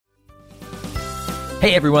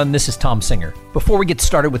Hey everyone, this is Tom Singer. Before we get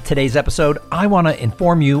started with today's episode, I want to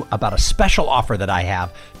inform you about a special offer that I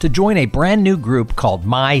have to join a brand new group called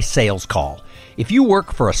My Sales Call. If you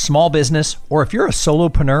work for a small business or if you're a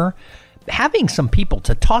solopreneur, having some people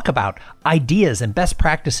to talk about ideas and best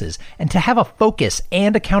practices and to have a focus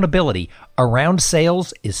and accountability around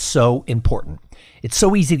sales is so important. It's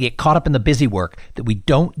so easy to get caught up in the busy work that we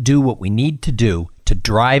don't do what we need to do to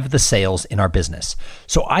drive the sales in our business.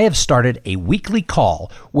 So I have started a weekly call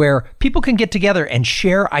where people can get together and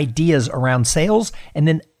share ideas around sales and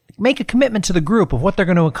then make a commitment to the group of what they're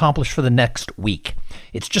going to accomplish for the next week.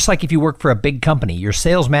 It's just like if you work for a big company, your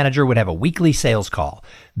sales manager would have a weekly sales call.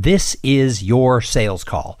 This is your sales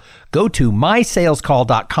call. Go to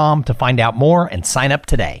mysalescall.com to find out more and sign up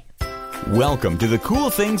today. Welcome to the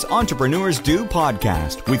Cool Things Entrepreneurs Do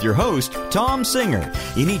podcast with your host, Tom Singer.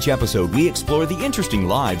 In each episode, we explore the interesting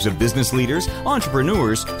lives of business leaders,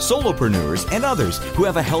 entrepreneurs, solopreneurs, and others who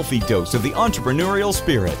have a healthy dose of the entrepreneurial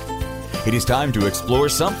spirit. It is time to explore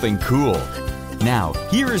something cool. Now,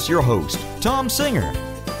 here is your host, Tom Singer.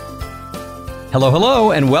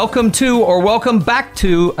 Hello, and welcome back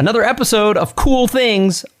to another episode of Cool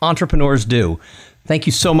Things Entrepreneurs Do. Thank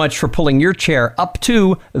you so much for pulling your chair up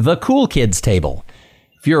to the cool kids table.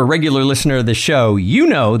 If you're a regular listener of the show, you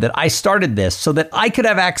know that I started this so that I could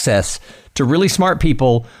have access to really smart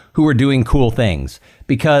people who are doing cool things.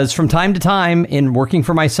 Because from time to time, in working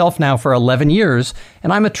for myself now for 11 years,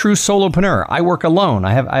 and I'm a true solopreneur, I work alone.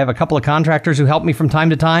 I have a couple of contractors who help me from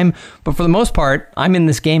time to time, but for the most part, I'm in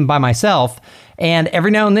this game by myself. And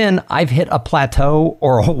every now and then, I've hit a plateau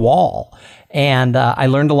or a wall. And I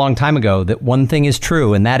learned a long time ago that one thing is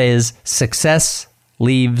true, and that is success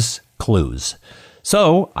leaves clues.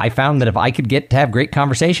 So I found that if I could get to have great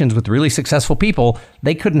conversations with really successful people,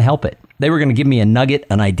 they couldn't help it. They were going to give me a nugget,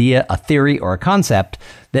 an idea, a theory, or a concept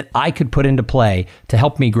that I could put into play to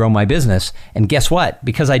help me grow my business. And guess what?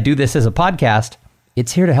 Because I do this as a podcast,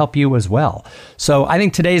 it's here to help you as well. So I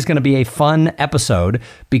think today is going to be a fun episode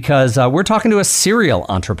because we're talking to a serial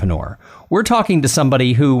entrepreneur. We're talking to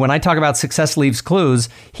somebody who, when I talk about success leaves clues,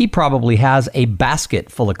 he probably has a basket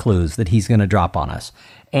full of clues that he's going to drop on us.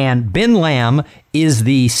 And Ben Lamb is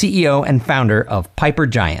the CEO and founder of Piper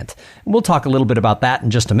Giant. We'll talk a little bit about that in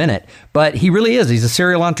just a minute, but he really is. He's a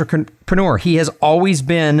serial entrepreneur. He has always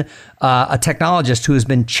been a technologist who has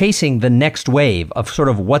been chasing the next wave of sort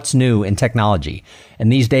of what's new in technology. And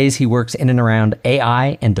these days he works in and around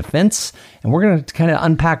AI and defense. And we're going to kind of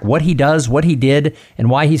unpack what he does, what he did, and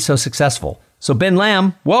why he's so successful. So Ben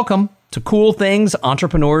Lamb, welcome to Cool Things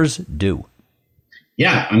Entrepreneurs Do.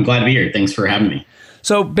 Yeah, I'm glad to be here. Thanks for having me.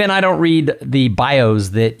 So, Ben, I don't read the bios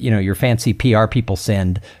that, your fancy PR people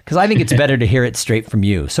send because I think it's better to hear it straight from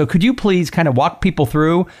you. So could you please kind of walk people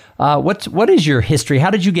through what is your history? How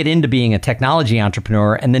did you get into being a technology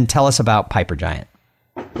entrepreneur? And then tell us about Piper Giant.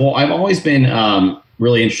 Well, I've always been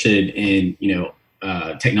really interested in,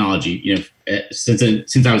 technology. Since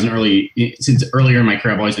earlier in my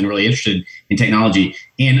career, I've always been really interested in technology.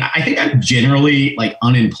 And I think I'm generally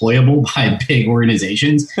unemployable by big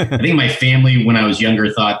organizations. I think my family, when I was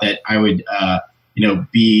younger, thought that I would,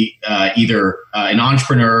 be either an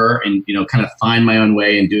entrepreneur and, kind of find my own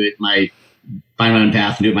way and find my own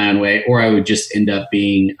path and do it my own way, or I would just end up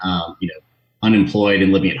being, unemployed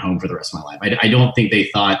and living at home for the rest of my life. I don't think they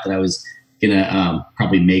thought that I was going to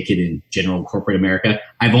probably make it in general corporate America.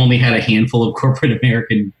 I've only had a handful of corporate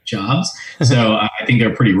American jobs, so I think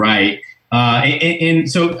they're pretty right. And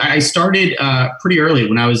so I started pretty early.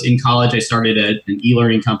 When I was in college, I started an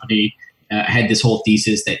e-learning company. I had this whole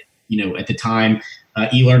thesis that, at the time,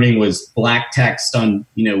 e-learning was black text on,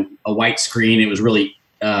 a white screen. It was really,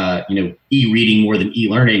 e-reading more than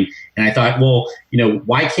e-learning. And I thought, well,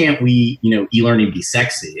 why can't we, e-learning be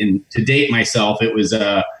sexy? And to date myself, it was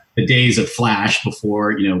the days of Flash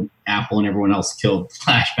before, Apple and everyone else killed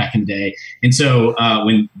Flash back in the day. And so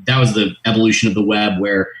when that was the evolution of the web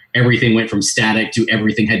where everything went from static to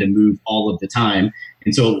everything had to move all of the time.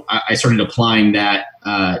 And so I started applying that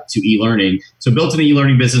to e-learning. So built an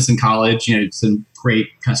e-learning business in college, some great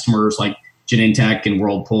customers like Genentech and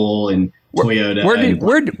Whirlpool and Toyota.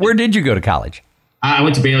 Where did you go to college? I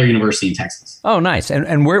went to Baylor University in Texas. Oh, nice.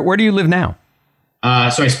 And where do you live now?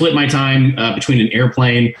 So I split my time between an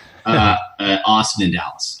airplane, Austin and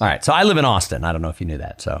Dallas. All right. So I live in Austin. I don't know if you knew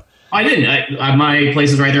that. So I didn't. My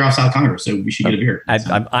place is right there off South Congress, so we should get a beer.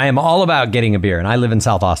 I am all about getting a beer, and I live in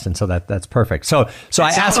South Austin, so that's perfect. So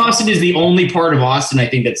South Austin is the only part of Austin I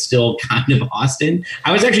think that's still kind of Austin.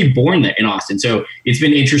 I was actually born there in Austin, so it's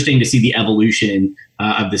been interesting to see the evolution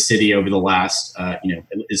of the city over the last,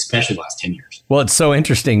 especially the last 10 years. Well, it's so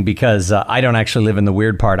interesting because I don't actually live in the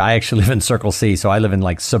weird part. I actually live in Circle C, so I live in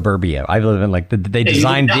like suburbia. I live in like they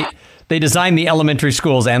designed the elementary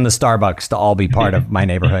schools and the Starbucks to all be part of my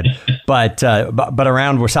neighborhood. But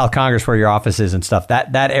around where South Congress, where your office is and stuff,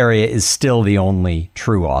 that area is still the only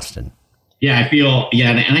true Austin. Yeah, I feel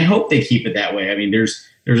and I hope they keep it that way. I mean, there's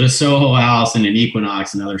a Soho House and an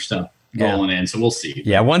Equinox and other stuff rolling in, so we'll see.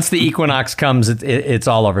 Yeah, once the Equinox comes, it's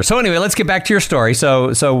all over. So anyway, let's get back to your story.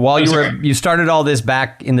 So while you started all this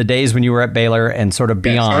back in the days when you were at Baylor and sort of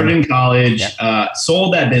beyond. Started in college,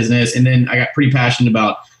 sold that business, and then I got pretty passionate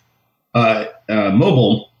about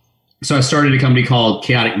mobile. So I started a company called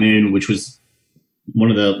Chaotic Moon, which was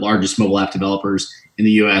one of the largest mobile app developers in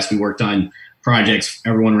the U.S. We worked on projects,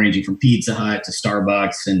 everyone ranging from Pizza Hut to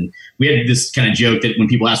Starbucks. And we had this kind of joke that when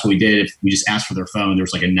people asked what we did, if we just asked for their phone, there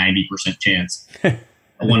was like a 90% chance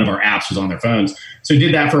one of our apps was on their phones. So we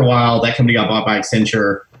did that for a while. That company got bought by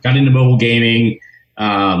Accenture, got into mobile gaming.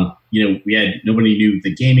 Nobody knew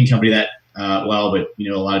the gaming company that well, but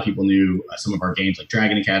a lot of people knew some of our games like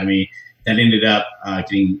Dragon Academy. That ended up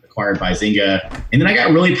getting acquired by Zynga. And then I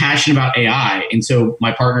got really passionate about AI. And so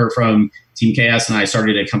my partner from Team Chaos and I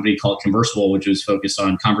started a company called Conversable, which was focused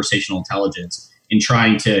on conversational intelligence and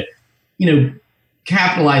trying to,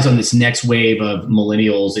 capitalize on this next wave of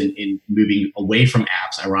millennials and moving away from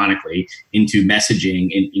apps, ironically, into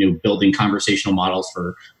messaging and, building conversational models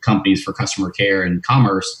for companies for customer care and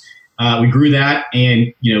commerce. We grew that.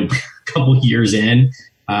 And, a couple of years in,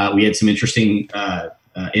 we had some interesting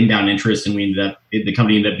inbound interest, and the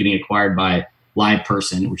company ended up getting acquired by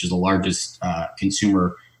LivePerson, which is the largest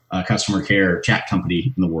consumer customer care chat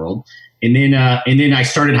company in the world. And then I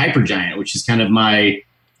started Hypergiant, which is kind of my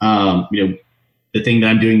the thing that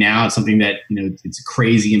I'm doing now. It's something that it's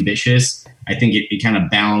crazy ambitious. I think it kind of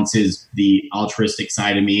balances the altruistic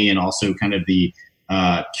side of me and also kind of the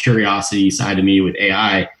curiosity side of me with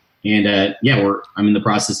AI. And I'm in the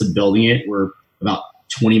process of building it. We're about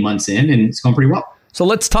 20 months in, and it's going pretty well. So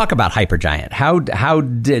let's talk about Hypergiant.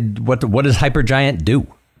 What does Hypergiant do?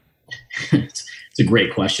 It's a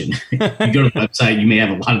great question. You go to the website, you may have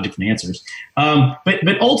a lot of different answers.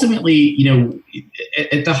 But ultimately,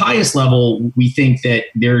 at the highest level, we think that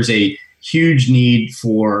there's a huge need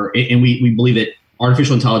for, and we believe that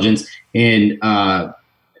artificial intelligence and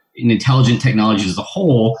intelligent technologies as a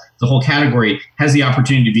whole, the whole category, has the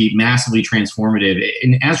opportunity to be massively transformative,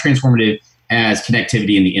 and as transformative as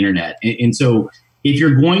connectivity and the internet. And so if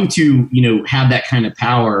you're going to, have that kind of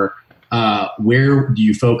power, where do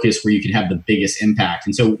you focus where you can have the biggest impact?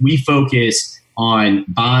 And so we focus on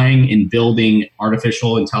buying and building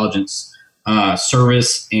artificial intelligence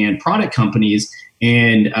service and product companies,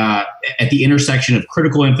 and at the intersection of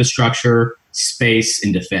critical infrastructure, space,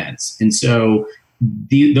 and defense. And so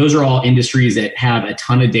those are all industries that have a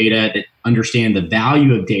ton of data, that understand the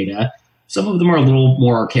value of data. Some of them are a little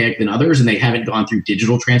more archaic than others, and they haven't gone through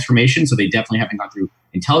digital transformation, so they definitely haven't gone through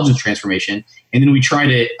intelligence transformation. And then we try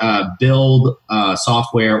to build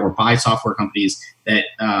software or buy software companies that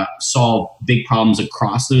solve big problems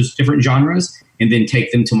across those different genres, and then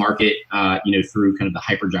take them to market, through kind of the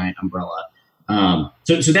Hypergiant umbrella.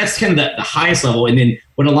 So that's kind of the highest level. And then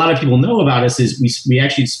what a lot of people know about us is we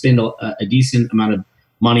actually spend a decent amount of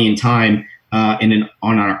money and time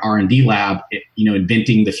on our R&D lab,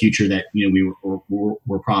 inventing the future that we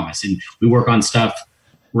were promised. And we work on stuff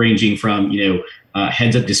ranging from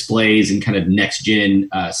heads-up displays and kind of next-gen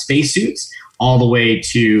spacesuits, all the way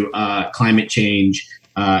to climate change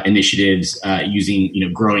initiatives using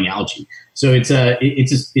growing algae. So it's an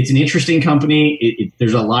interesting company.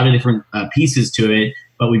 There's a lot of different pieces to it,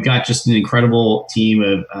 but we've got just an incredible team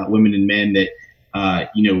of women and men that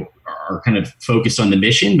are kind of focused on the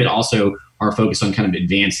mission, but also are focused on kind of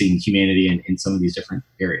advancing humanity in some of these different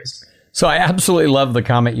areas. So I absolutely love the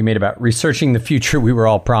comment you made about researching the future we were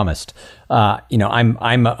all promised. I'm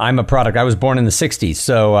a product. I was born in the 60s,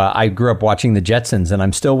 so I grew up watching the Jetsons, and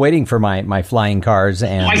I'm still waiting for my flying cars.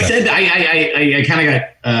 And I said I kind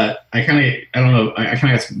of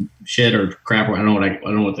got some shit or crap. I don't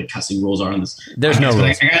know what the cussing rules are on this. There's no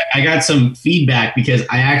rules. I got some feedback because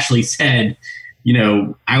I actually said,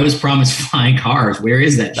 I was promised flying cars. Where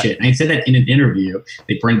is that shit? And I said that in an interview.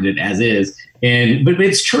 They printed it as is. But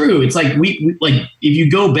it's true. It's like we like, if you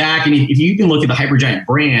go back and if you even look at the Hypergiant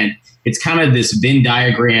brand, it's kind of this Venn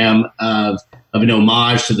diagram of an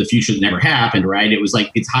homage to the future that never happened, right? It was like,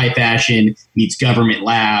 it's high fashion meets government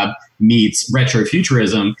lab meets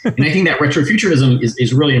retrofuturism. And I think that retrofuturism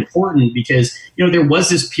is really important because, there was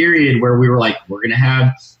this period where we were like, we're going to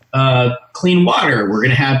have clean water. We're going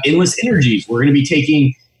to have endless energies. We're going to be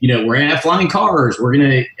taking we're going to have flying cars. We're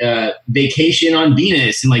going to vacation on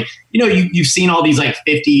Venus. And like, you've seen all these like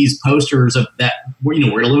 50s posters of that, we're going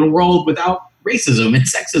to live in a world without racism and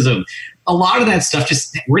sexism. A lot of that stuff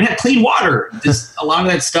we're going to have clean water. Just a lot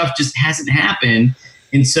of that stuff just hasn't happened.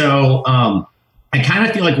 And so I kind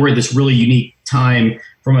of feel like we're at this really unique time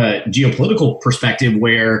from a geopolitical perspective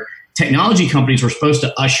where technology companies were supposed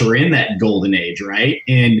to usher in that golden age, right?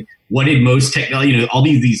 And what did most technology, all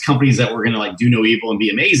these companies that were going to like do no evil and be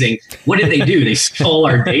amazing, what did they do? They stole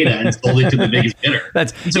our data and sold it to the biggest bidder.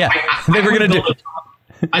 So they were going to do.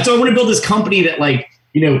 So I want to build this company that like,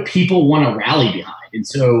 people want to rally behind. And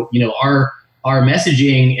so, our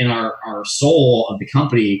messaging and our soul of the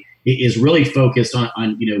company is really focused on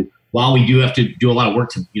while we do have to do a lot of work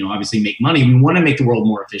to, obviously make money, we want to make the world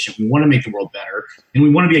more efficient. We want to make the world better. And we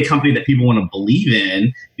want to be a company that people want to believe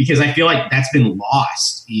in, because I feel like that's been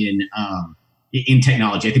lost in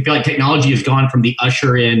technology. I feel like technology has gone from the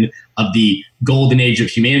usher in of the golden age of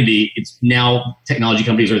humanity. It's now technology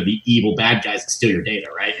companies are the evil bad guys that steal your data,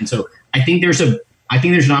 right? And so I think there's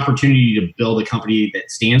an opportunity to build a company that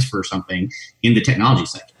stands for something in the technology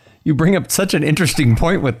sector. You bring up such an interesting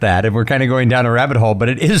point with that, and we're kind of going down a rabbit hole, but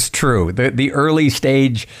it is true. The early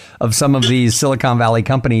stage of some of these Silicon Valley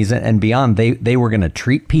companies and beyond, they were going to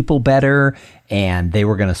treat people better, and they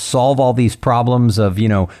were going to solve all these problems of,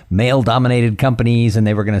 male-dominated companies, and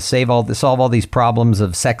they were going to solve all these problems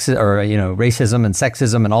of racism and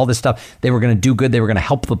sexism and all this stuff. They were going to do good. They were going to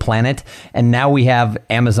help the planet. And now we have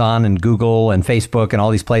Amazon and Google and Facebook and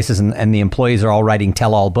all these places, and the employees are all writing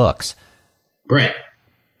tell-all books. Right.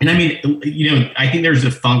 And I mean, I think there's a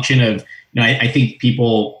function of, I think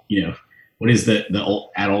people, what is that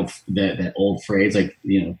old phrase, like,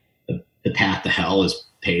 the path to hell is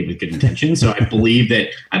paved with good intentions. So I believe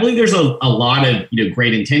there's a lot of,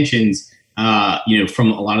 great intentions,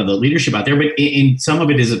 from a lot of the leadership out there, but in some of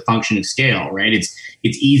it is a function of scale, right? It's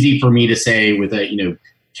easy for me to say with a,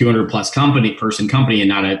 200 plus person company and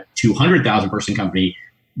not a 200,000 person company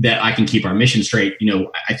that I can keep our mission straight.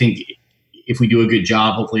 I think if we do a good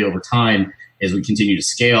job, hopefully over time, as we continue to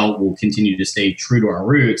scale, we'll continue to stay true to our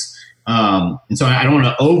roots. And so I don't want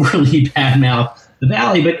to overly badmouth the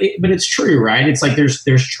Valley, but it's true, right? It's like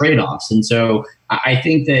there's trade-offs. And so I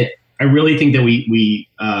really think that we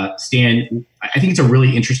stand. I think it's a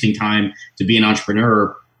really interesting time to be an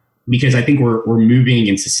entrepreneur, because I think we're moving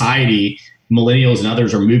in society. Millennials and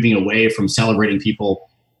others are moving away from celebrating people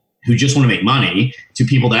who just want to make money to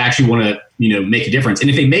people that actually want to, make a difference. And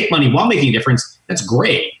if they make money while making a difference, that's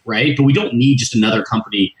great, right? But we don't need just another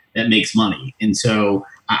company that makes money. And so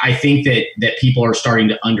I think that people are starting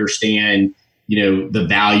to understand, the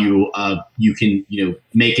value of you can,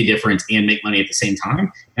 make a difference and make money at the same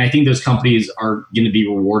time. And I think those companies are going to be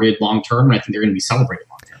rewarded long-term, and I think they're going to be celebrated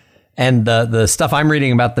long-term. And the stuff I'm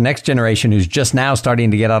reading about the next generation who's just now starting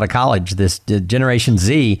to get out of college, this Generation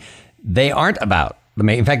Z, they aren't about.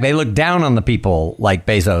 In fact, they look down on the people like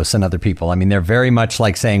Bezos and other people. I mean, they're very much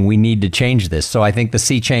like saying we need to change this. So I think the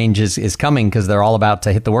sea change is coming because they're all about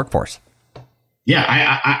to hit the workforce. Yeah,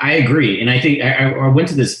 I agree. And I think I went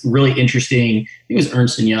to this really interesting, I think it was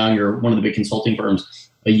Ernst & Young or one of the big consulting firms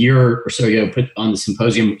a year or so ago, put on the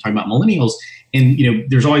symposium talking about millennials. And,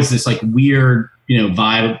 there's always this like weird,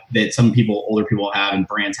 vibe that some people, older people have and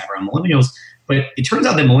brands have around millennials. But it turns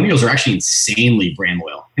out that millennials are actually insanely brand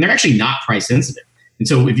loyal, and they're actually not price sensitive. And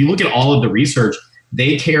so if you look at all of the research,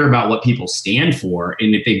 they care about what people stand for.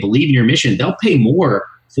 And if they believe in your mission, they'll pay more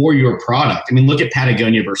for your product. I mean, look at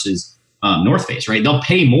Patagonia versus North Face, right? They'll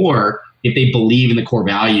pay more if they believe in the core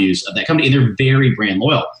values of that company, and they're very brand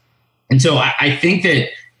loyal. And so I think that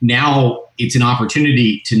now it's an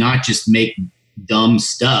opportunity to not just make dumb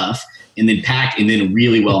stuff and then pack and then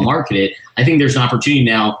really well market it. I think there's an opportunity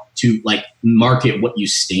now to like market what you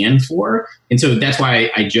stand for. And so that's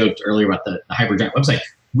why I joked earlier about the Hypergiant website.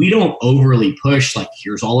 We don't overly push like,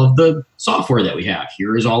 here's all of the software that we have.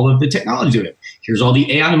 Here is all of the technology we have. Here's all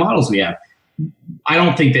the AI models we have. I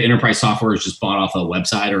don't think that enterprise software is just bought off a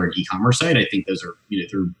website or an e-commerce site. I think those are,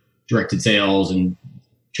 through directed sales and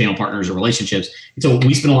channel partners or relationships. And so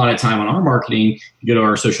we spend a lot of time on our marketing. You go to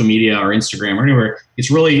our social media, our Instagram, or anywhere. It's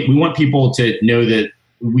really, we want people to know that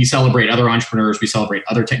we celebrate other entrepreneurs. We celebrate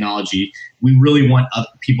other technology. We really want other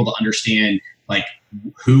people to understand like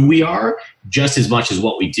who we are just as much as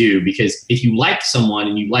what we do. Because if you like someone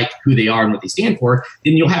and you like who they are and what they stand for,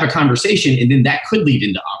 then you'll have a conversation, and then that could lead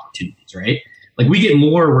into opportunities, right? Like we get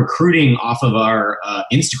more recruiting off of our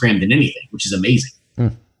Instagram than anything, which is amazing.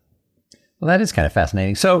 Well, that is kind of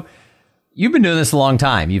fascinating. So you've been doing this a long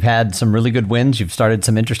time. You've had some really good wins. You've started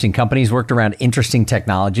some interesting companies, worked around interesting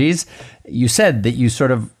technologies. You said that you sort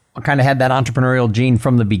of kind of had that entrepreneurial gene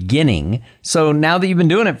from the beginning. So now that you've been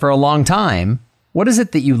doing it for a long time, what is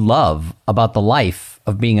it that you love about the life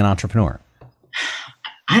of being an entrepreneur?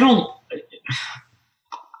 I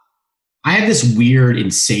have this weird,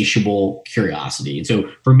 insatiable curiosity. And so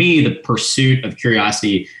for me, the pursuit of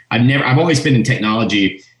curiosity, I've always been in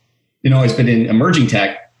technology, always been in emerging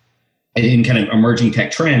tech and in kind of emerging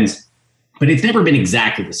tech trends, but it's never been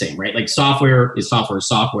exactly the same, right? Like software is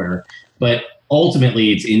software, but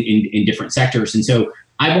ultimately it's in different sectors. And so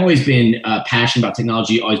I've always been passionate about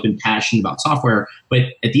technology, always been passionate about software. But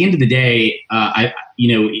at the end of the day,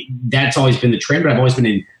 that's always been the trend, but I've always been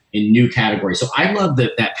in new categories. So I love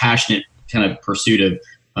that passionate kind of pursuit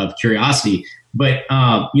of curiosity. But,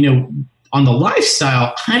 on the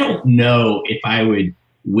lifestyle, I don't know if I would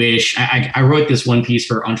wish. I wrote this one piece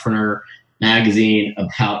for Entrepreneur Magazine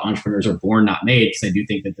about entrepreneurs are born, not made, because I do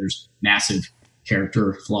think that there's massive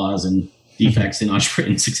character flaws and defects in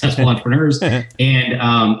successful entrepreneurs.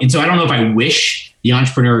 And so I don't know if I wish the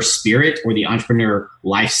entrepreneur spirit or the entrepreneur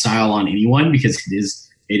lifestyle on anyone, because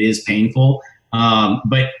it is painful.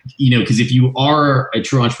 But because if you are a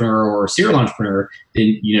true entrepreneur or a serial entrepreneur,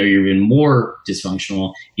 then, you're even more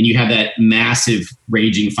dysfunctional and you have that massive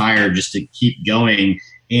raging fire just to keep going.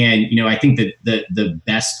 And, I think that the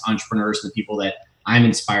best entrepreneurs, the people that I'm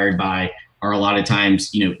inspired by, are a lot of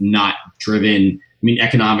times, not driven. I mean,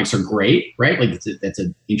 economics are great, right? Like that's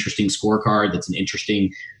an interesting scorecard. That's an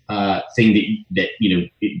interesting thing that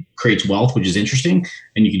it creates wealth, which is interesting,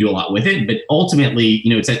 and you can do a lot with it. But ultimately,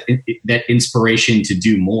 it's that inspiration to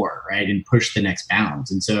do more, right, and push the next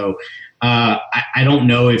bounds. And so, I don't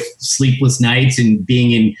know if sleepless nights and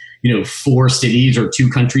being in 4 cities or 2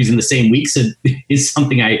 countries in the same weeks is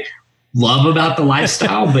something I love about the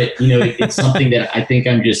lifestyle. But it's something that I think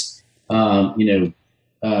I'm just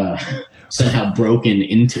somehow broken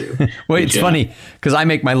into. Well, it's funny because I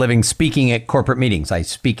make my living speaking at corporate meetings. I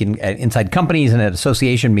speak inside companies and at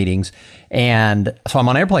association meetings. And so I'm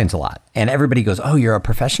on airplanes a lot. And everybody goes, "Oh, you're a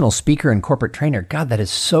professional speaker and corporate trainer. God, that is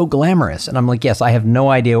so glamorous." And I'm like, yes, I have no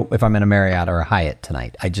idea if I'm in a Marriott or a Hyatt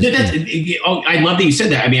tonight. I just... I love that you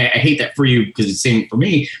said that. I mean, I hate that for you because it's the same for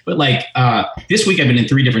me. But like this week I've been in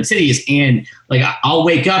 3 different cities, and like I'll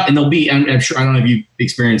wake up and there'll be, I'm sure, I don't know if you've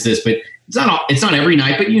experienced this, but it's not every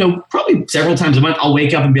night, but probably several times a month, I'll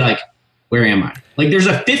wake up and be like, where am I? Like there's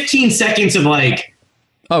a 15 seconds of like,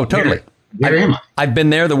 oh, totally. Where am I? I've been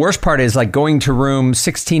there. The worst part is like going to room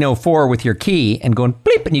 1604 with your key and going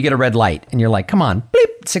bleep, and you get a red light and you're like, come on,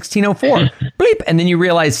 bleep, 1604, bleep. And then you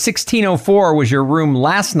realize 1604 was your room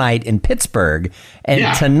last night in Pittsburgh.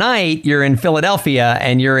 And tonight you're in Philadelphia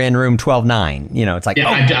and you're in room 129. It's like,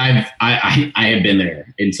 I have been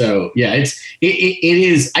there. And so, it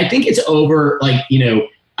is, I think it's over, like,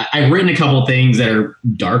 I've written a couple of things that are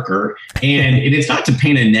darker, and it's not to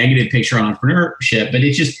paint a negative picture on entrepreneurship, but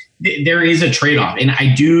it's just, there is a trade-off. And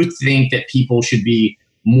I do think that people should be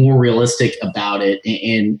more realistic about it.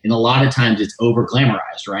 And a lot of times it's over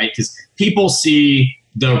glamorized, right? Because people see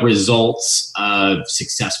the results of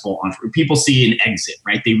successful entrepreneurs. People see an exit,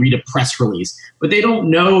 right? They read a press release, but they don't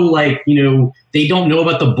know, they don't know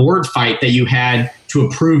about the board fight that you had to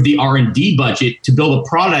approve the R&D budget to build a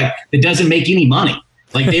product that doesn't make any money.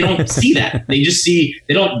 Like they don't see that. They just see,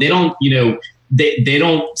 they don't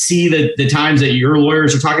see the times that your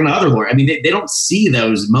lawyers are talking to other lawyers. I mean, they don't see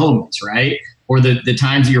those moments, right? Or the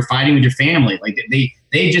times that you're fighting with your family. Like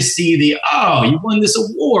they just see you won this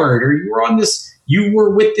award, or you were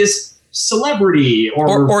with this celebrity,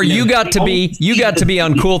 or you got to be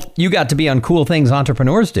on Cool Things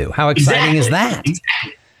Entrepreneurs Do. How exciting is that?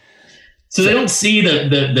 Exactly. So they don't see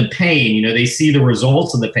the pain, they see the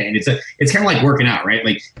results of the pain. It's kind of like working out, right?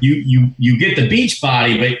 Like you get the beach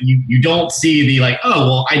body, but you don't see the like, oh,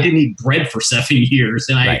 well, I didn't eat bread for 7 years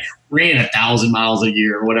and I ran 1,000 miles a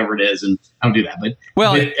year or whatever it is. And I don't do that, but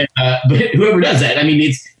whoever does that, I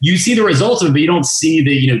mean, you see the results of it, but you don't see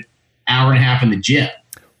the, hour and a half in the gym.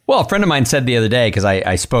 Well, a friend of mine said the other day, because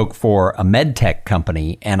I spoke for a med tech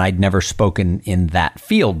company and I'd never spoken in that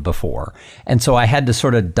field before. And so I had to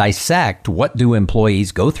sort of dissect what do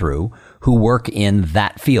employees go through who work in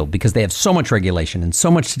that field, because they have so much regulation and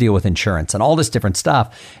so much to deal with insurance and all this different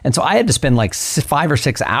stuff. And so I had to spend like 5 or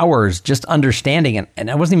 6 hours just understanding,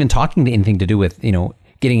 and I wasn't even talking to anything to do with,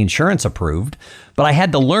 getting insurance approved, but I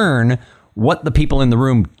had to learn what the people in the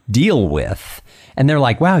room deal with. And they're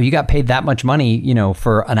like, wow, you got paid that much money,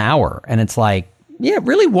 for an hour. And it's like, yeah, it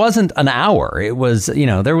really wasn't an hour. It was,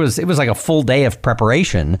 it was like a full day of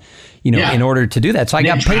preparation, in order to do that. So I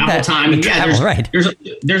got paid that time.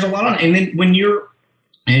 There's a lot on, and then when you're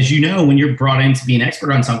brought in to be an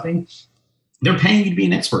expert on something, they're paying you to be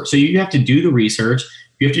an expert. So you have to do the research.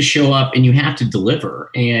 you have to show up and you have to deliver.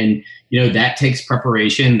 And, that takes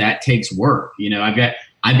preparation, that takes work. I've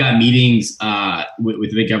got meetings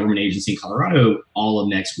with a big government agency in Colorado all of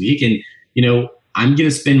next week. And, I'm going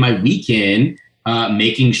to spend my weekend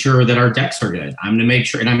making sure that our decks are good. I'm going to make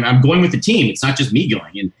sure, and I'm going with the team. It's not just me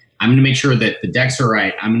going. And I'm going to make sure that the decks are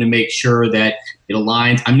right. I'm going to make sure that it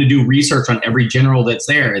aligns. I'm going to do research on every general that's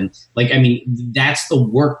there. And that's the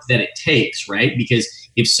work that it takes, right? Because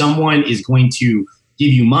if someone is going to give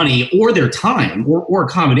you money or their time or a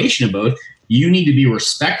combination of both, you need to be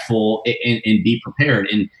respectful and be prepared.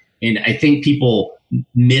 And I think people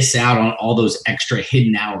miss out on all those extra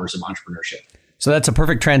hidden hours of entrepreneurship. So that's a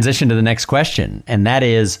perfect transition to the next question. And that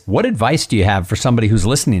is, what advice do you have for somebody who's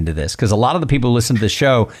listening to this? Because a lot of the people who listen to this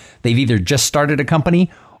show, they've either just started a company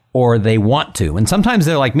or they want to. And sometimes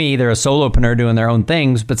they're like me, they're a solopreneur doing their own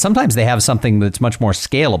things, but sometimes they have something that's much more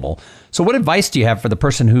scalable. So what advice do you have for the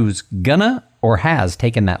person who's gonna or has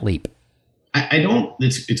taken that leap? I don't,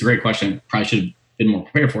 it's a great question. Probably should have been more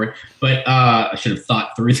prepared for it, but I should have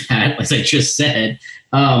thought through that, as I just said.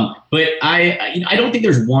 But I don't think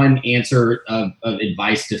there's one answer of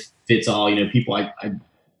advice to fits all. People,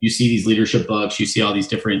 you see these leadership books, you see all these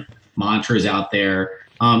different mantras out there.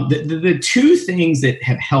 The two things that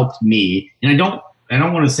have helped me, and I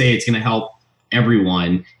don't want to say it's going to help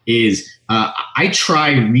everyone, is I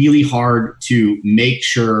try really hard to make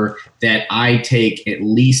sure that I take at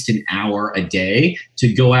least an hour a day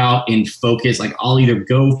to go out and focus. Like I'll either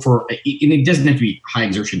go for, and it doesn't have to be high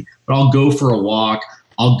exertion, but I'll go for a walk.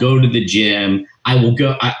 I'll go to the gym. I will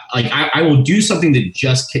go. I will do something to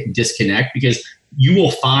just disconnect, because you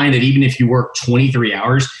will find that even if you work 23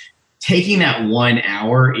 hours, taking that 1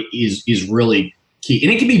 hour is really key.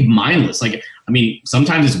 And it can be mindless.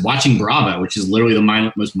 Sometimes it's watching Bravo, which is literally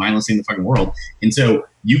the most mindless thing in the fucking world. And so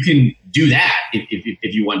you can do that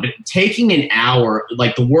if you want. But taking an hour,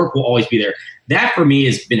 the work will always be there. That for me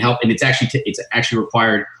has been helpful, and it's actually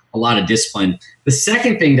required a lot of discipline. The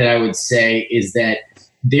second thing that I would say is that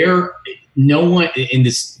no one, and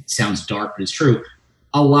this sounds dark, but it's true,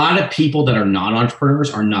 a lot of people that are not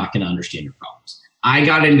entrepreneurs are not going to understand your problems. I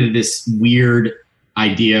got into this weird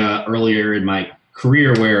idea earlier in my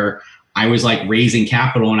career where I was raising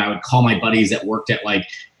capital, and I would call my buddies that worked at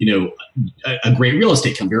a great real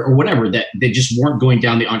estate company or whatever, that they just weren't going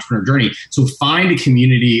down the entrepreneur journey. So find a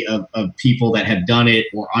community of people that have done it,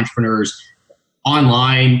 or entrepreneurs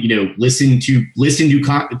online, listen to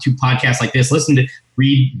podcasts like this,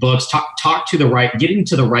 read books, get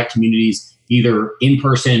into the right communities, either in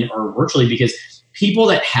person or virtually, because people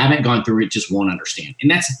that haven't gone through it just won't understand.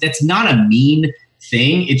 And that's not a mean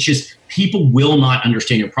thing. It's just people will not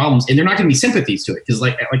understand your problems, and they're not going to be sympathies to it. Because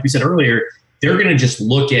like we said earlier, they're going to just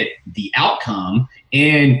look at the outcome.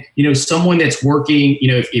 And, someone that's working,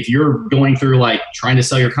 if you're going through trying to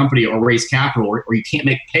sell your company or raise capital, or you can't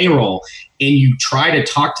make payroll, and you try to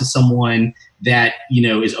talk to someone that,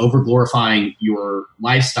 is over glorifying your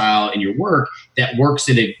lifestyle and your work, that works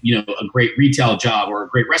at a great retail job or a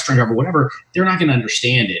great restaurant job or whatever, they're not going to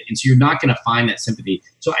understand it. And so you're not going to find that sympathy.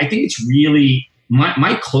 So I think it's really,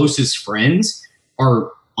 my closest friends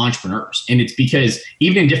are entrepreneurs. And it's because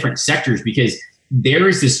even in different sectors, because there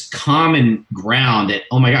is this common ground that,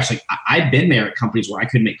 oh my gosh, I've been there at companies where I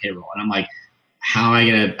couldn't make payroll. And I'm like, how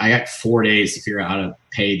am I got 4 days to figure out how to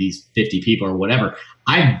pay these 50 people or whatever.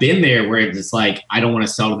 I've been there where it's I don't want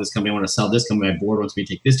to sell to this company. I want to sell this company. My board wants me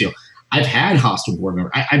to take this deal. I've had hostile board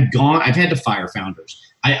members. I've had to fire founders.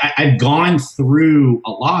 I've gone through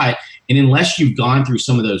a lot. And unless you've gone through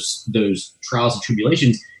some of those trials and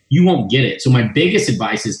tribulations, you won't get it. So my biggest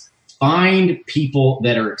advice is find people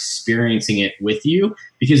that are experiencing it with you,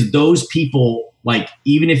 because those people,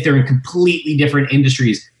 even if they're in completely different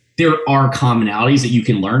industries, there are commonalities that you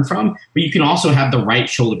can learn from, but you can also have the right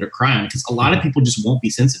shoulder to cry on, because a lot of people just won't be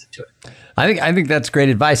sensitive to it. I think that's great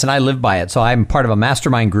advice, and I live by it. So I'm part of a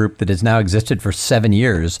mastermind group that has now existed for 7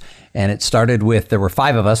 years, and it started with, there were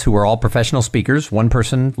 5 of us who were all professional speakers. One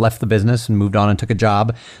person left the business and moved on and took a job.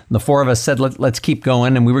 And the 4 of us said, let's keep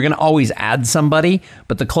going, and we were going to always add somebody,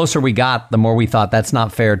 but the closer we got, the more we thought that's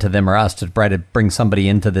not fair to them or us to try to bring somebody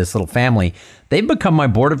into this little family. They've become my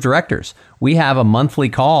board of directors. We have a monthly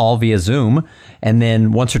call via Zoom, and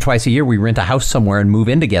then once or twice a year, we rent a house somewhere and move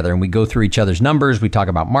in together, and we go through each other's numbers. We talk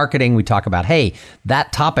about marketing. We talk about, hey,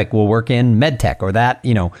 that topic will work in medtech, or that,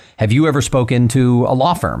 have you ever spoken to a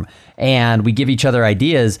law firm? And we give each other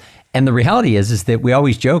ideas. And the reality is that we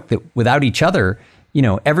always joke that without each other,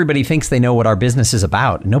 everybody thinks they know what our business is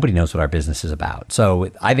about. Nobody knows what our business is about.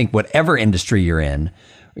 So I think whatever industry you're in,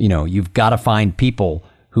 you've got to find people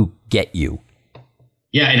who get you.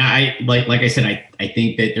 Yeah, and I like I said, I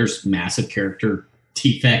think that there's massive character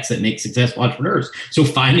defects that make successful entrepreneurs. So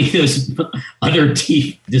finding those other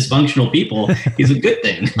dysfunctional people is a good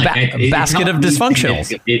thing. Basket of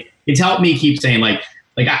dysfunctionals. It's helped me keep saying I've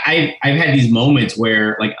had these moments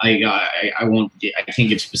where I can't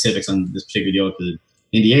give specifics on this particular deal because of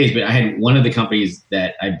NDAs, but I had one of the companies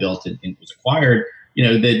that I built and was acquired,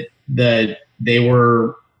 they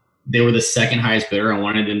were the second highest bidder. I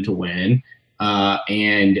wanted them to win.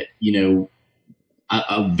 And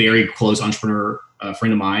a very close entrepreneur, a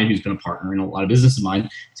friend of mine who's been a partner in a lot of business of mine,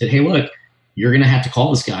 said, "Hey, look, you're going to have to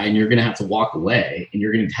call this guy and you're going to have to walk away and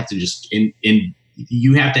you're going to have to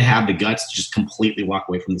you have to have the guts to just completely walk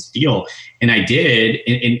away from this deal." And I did.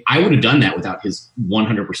 And I would have done that without his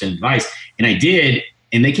 100% advice. And I did.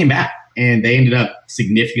 And they came back and they ended up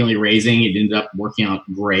significantly raising. It ended up working out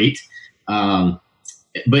great. But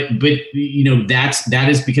that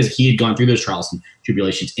is because he had gone through those trials and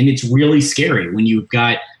tribulations. And it's really scary when you've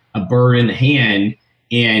got a bird in the hand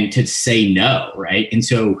and to say no, right? And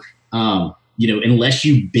so, unless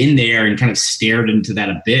you've been there and kind of stared into that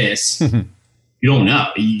abyss, you don't know.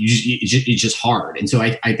 It's just hard. And so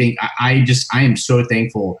I think I am so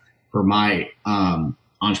thankful for my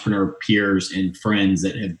entrepreneur peers and friends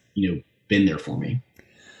that have been there for me.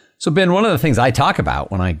 So Ben, one of the things I talk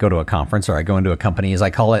about when I go to a conference or I go into a company is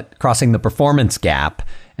I call it crossing the performance gap.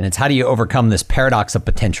 And it's how do you overcome this paradox of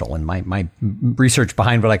potential? And my research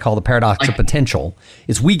behind what I call the paradox of potential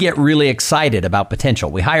is we get really excited about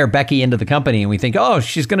potential. We hire Becky into the company and we think, oh,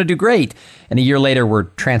 she's going to do great. And a year later, we're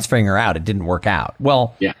transferring her out. It didn't work out.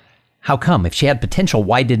 Well, yeah. How come? If she had potential,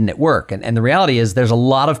 why didn't it work? And the reality is there's a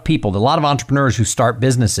lot of people, a lot of entrepreneurs who start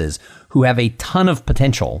businesses who have a ton of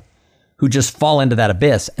potential who just fall into that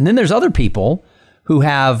abyss. And then there's other people who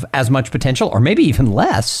have as much potential or maybe even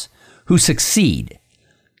less who succeed.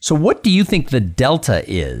 So what do you think the delta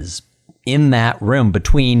is in that room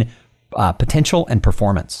between potential and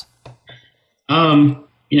performance? And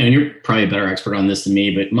you're probably a better expert on this than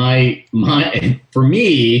me, but for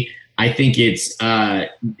me, I think it's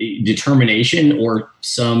determination or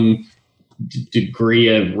some degree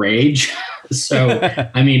of rage. So,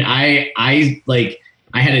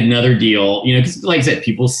 I had another deal, because like I said,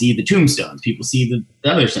 people see the tombstones, people see the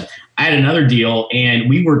other stuff. I had another deal and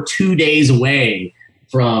we were 2 days away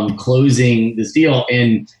from closing this deal.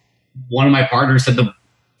 And one of my partners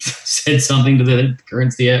said something to the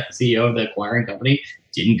current CEO of the acquiring company.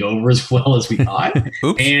 Didn't go over as well as we thought.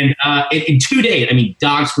 And in 2 days,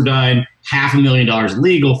 docs were done, $500,000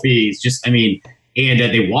 legal fees, and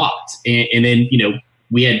they walked. And then,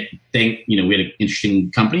 we had an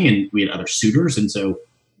interesting company and we had other suitors. And so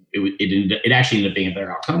it actually ended up being a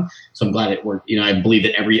better outcome. So I'm glad it worked. I believe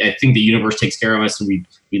that I think the universe takes care of us and we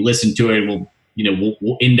listen to it.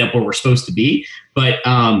 We'll end up where we're supposed to be. But,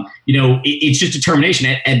 it's just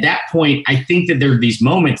determination. At that point, I think that there are these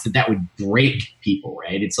moments that would break people,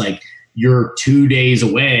 right? It's like you're 2 days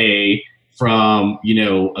away from,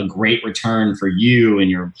 a great return for you and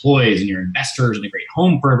your employees and your investors and a great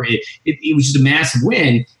home for everybody. It was just a massive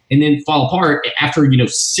win and then fall apart after,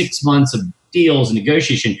 6 months of deals and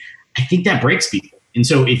negotiation. I think that breaks people. And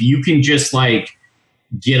so if you can just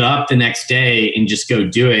get up the next day and just go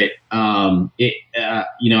do it, I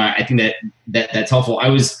think that's helpful. I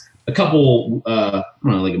was a couple,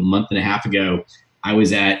 like a month and a half ago, I was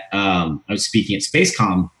speaking at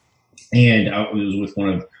Spacecom and I was with one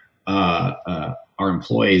of our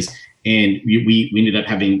employees, and we ended up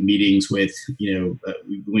having meetings with, we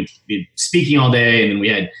were speaking all day, and then we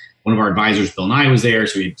had one of our advisors, Bill Nye, was there,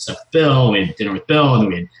 so we had stuff with Bill, we had dinner with Bill, and then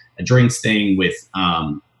we had a drinks thing with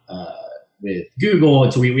Google,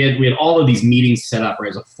 and so we had all of these meetings set up. Where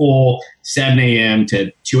it was a full 7 a.m.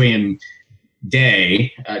 to 2 a.m.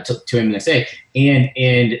 day, to 2 a.m. the next day, and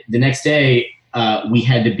the next day we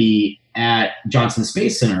had to be at Johnson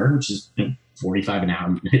Space Center, which is 45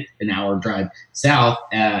 an hour drive south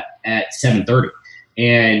at 7:30,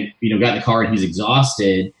 and got in the car and he's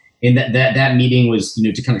exhausted. And that meeting was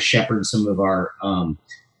to kind of shepherd some of our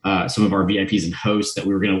VIPs and hosts that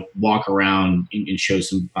we were going to walk around and show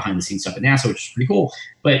some behind the scenes stuff at NASA, which is pretty cool.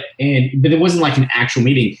 But it wasn't like an actual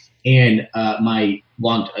meeting. And my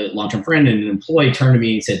long-term friend and an employee turned to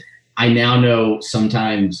me and said, "I now know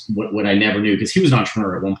sometimes what I never knew," because he was an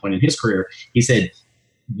entrepreneur at one point in his career. He said,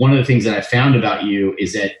 "One of the things that I found about you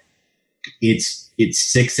is that it's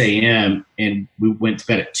 6 a.m. and we went to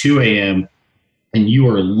bed at 2 a.m. and you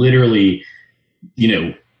are literally,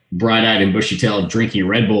 bright-eyed and bushy-tailed, drinking a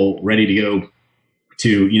Red Bull, ready to go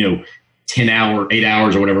to, 8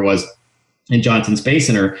 hours or whatever it was in Johnson Space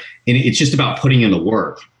Center. And it's just about putting in the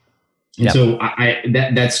work." And so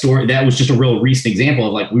that story, that was just a real recent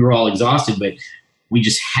example of we were all exhausted, but we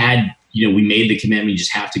just had we made the commitment. You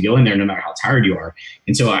just have to go in there no matter how tired you are.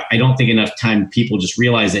 And so I don't think enough time people just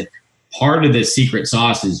realize that part of the secret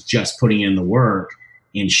sauce is just putting in the work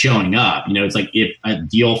and showing up. It's like if a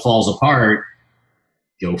deal falls apart,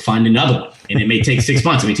 go find another one. And it may take 6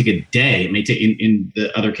 months. It may take a day. It may take, in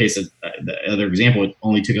the other case, the other example, it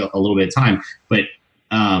only took a little bit of time. But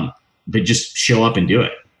just show up and do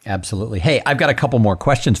it. Absolutely. Hey, I've got a couple more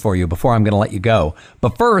questions for you before I'm going to let you go.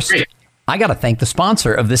 But first, great. I got to thank the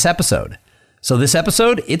sponsor of this episode. So this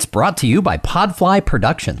episode, it's brought to you by Podfly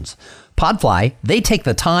Productions. Podfly, they take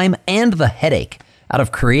the time and the headache out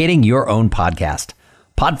of creating your own podcast.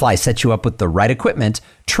 Podfly sets you up with the right equipment,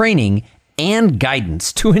 training, and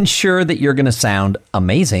guidance to ensure that you're going to sound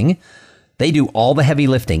amazing. They do all the heavy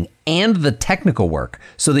lifting and the technical work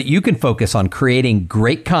so that you can focus on creating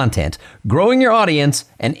great content, growing your audience,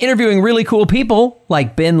 and interviewing really cool people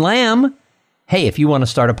like Ben Lamb. Hey, if you want to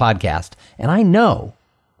start a podcast, and I know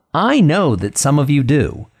that some of you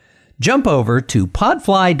do, jump over to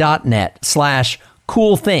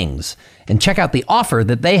podfly.net/coolthings and check out the offer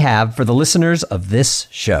that they have for the listeners of this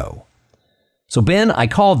show. So Ben, I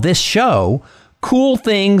call this show Cool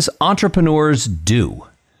Things Entrepreneurs Do.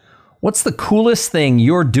 What's the coolest thing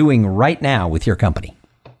you're doing right now with your company?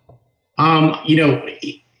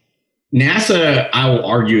 NASA, I will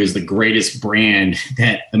argue, is the greatest brand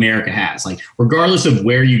that America has. Like, regardless of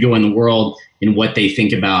where you go in the world and what they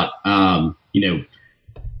think about,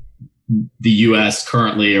 the U.S.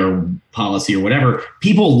 currently or policy or whatever,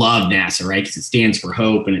 people love NASA, right? Because it stands for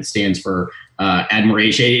hope and it stands for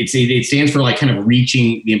admiration. It stands for like kind of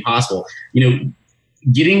reaching the impossible.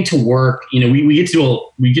 Getting to work, we get to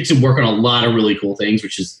work on a lot of really cool things,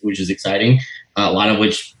 which is exciting. A lot of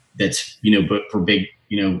which that's but for big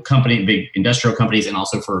big industrial companies, and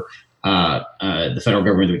also for the federal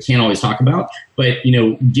government that we can't always talk about. But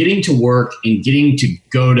getting to work and getting to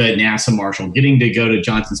go to NASA Marshall, getting to go to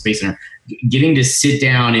Johnson Space Center, getting to sit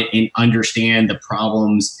down and understand the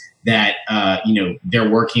problems that they're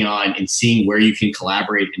working on, and seeing where you can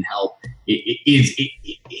collaborate and help.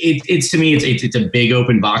 It's to me, it's a big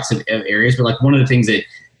open box of areas. But like, one of the things that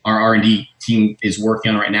our R&D team is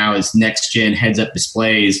working on right now is next gen heads-up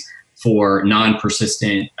displays for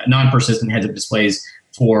non-persistent heads-up displays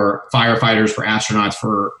for firefighters, for astronauts,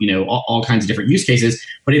 for all kinds of different use cases.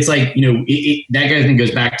 But it's like that kind of thing goes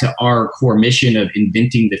back to our core mission of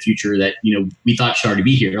inventing the future that we thought should already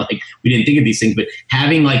be here. Like, we didn't think of these things, but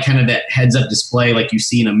having like kind of that heads-up display like you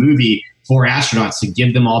see in a movie for astronauts to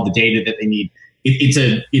give them all the data that they need.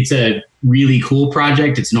 It's a really cool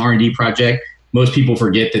project. It's an R&D project. Most people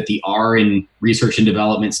forget that the R in research and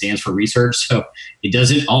development stands for research. So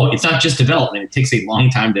it's not just development. It takes a long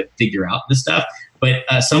time to figure out this stuff. But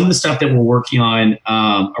some of the stuff that we're working on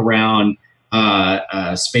around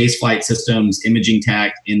space flight systems, imaging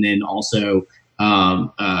tech, and then also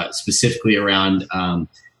specifically around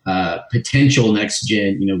potential next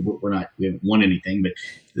gen, we haven't won anything, but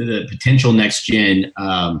the potential next gen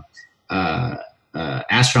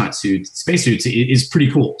astronaut suits, spacesuits is pretty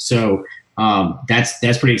cool. So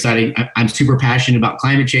that's pretty exciting. I'm super passionate about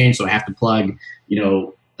climate change, so I have to plug,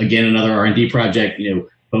 again, another R&D project,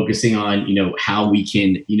 focusing on, how we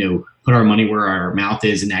can, put our money where our mouth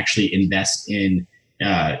is and actually invest in,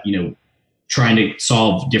 trying to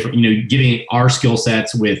solve different, giving our skill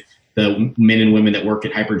sets with the men and women that work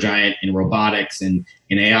at Hypergiant in robotics and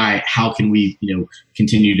in AI. How can we,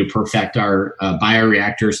 continue to perfect our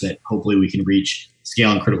bioreactors so that hopefully we can reach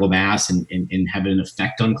scale and critical mass and have an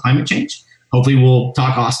effect on climate change. Hopefully we'll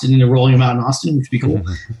talk Austin into rolling them out in Austin, which would be cool.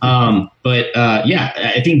 I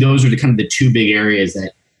think those are the two big areas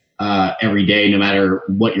that every day, no matter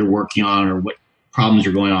what you're working on or what problems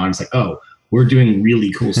you're going on, it's like, oh, we're doing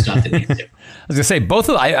really cool stuff that we do. I was gonna say both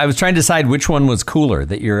of them. I was trying to decide which one was cooler,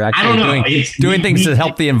 that you're actually doing things to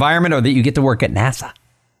help the environment, or that you get to work at NASA.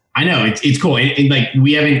 I know it's cool. And like,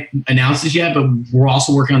 we haven't announced this yet, but we're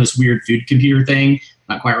also working on this weird food computer thing.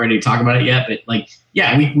 Not quite ready to talk about it yet, but like,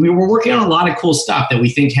 yeah, we were working on a lot of cool stuff that we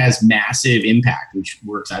think has massive impact, which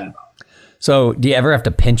we're excited about. So do you ever have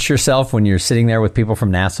to pinch yourself when you're sitting there with people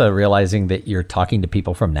from NASA, realizing that you're talking to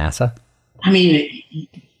people from NASA? I mean,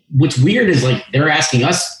 what's weird is like, they're asking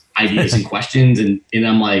us ideas and questions, and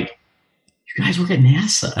I'm like, you guys work at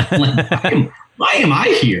NASA. Like, why am I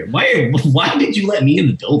here? Why did you let me in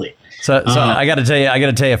the building? So I got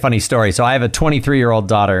to tell you a funny story. So I have a 23-year-old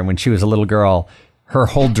daughter, and when she was a little girl, her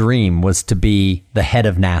whole dream was to be the head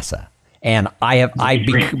of NASA. And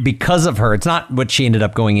because of her, it's not what she ended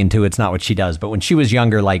up going into. It's not what she does. But when she was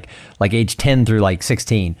younger, like age 10 through like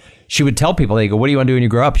 16, she would tell people, they go, what do you want to do when you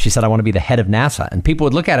grow up? She said, I want to be the head of NASA. And people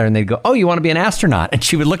would look at her and they'd go, oh, you want to be an astronaut? And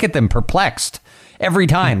she would look at them perplexed every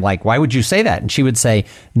time. Like, why would you say that? And she would say,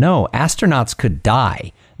 no, astronauts could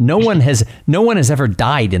die. No one has ever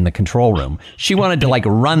died in the control room. She wanted to like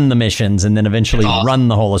run the missions and then eventually run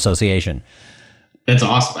the whole association. That's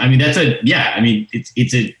awesome. I mean,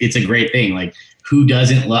 it's a great thing. Like, who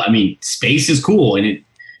doesn't love, I mean, space is cool. And it,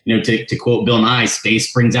 to quote Bill Nye,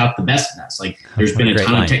 space brings out the best in us. Like, there's been a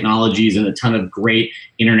ton of technologies and a ton of great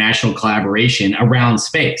international collaboration around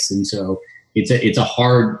space. And so it's a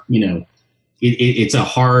hard, it's a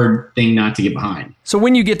hard thing not to get behind. So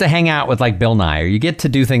when you get to hang out with like Bill Nye, or you get to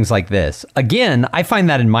do things like this, again, I find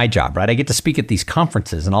that in my job, right? I get to speak at these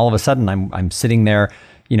conferences, and all of a sudden I'm sitting there,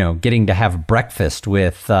 getting to have breakfast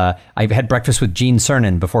with, I've had breakfast with Gene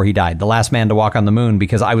Cernan before he died, the last man to walk on the moon,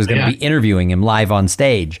 because I was going to be interviewing him live on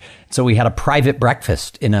stage. So we had a private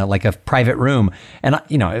breakfast in a private room. And,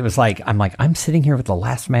 it was like, I'm sitting here with the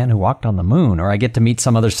last man who walked on the moon, or I get to meet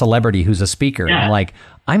some other celebrity who's a speaker. Yeah. And I'm like,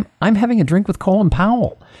 I'm having a drink with Colin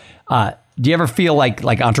Powell. Do you ever feel like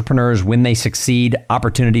entrepreneurs, when they succeed,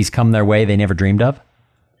 opportunities come their way they never dreamed of?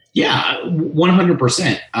 Yeah,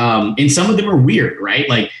 100%. And some of them are weird, right?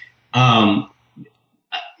 Like,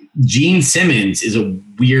 Gene Simmons is a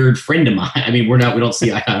weird friend of mine. I mean, we don't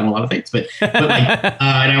see eye on a lot of things, but like,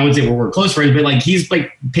 and I would say we're close friends, but like, he's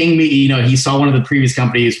like pinged me, he saw one of the previous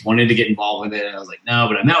companies, wanted to get involved with it. And I was like, no,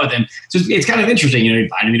 but I'm not with him. So it's kind of interesting, he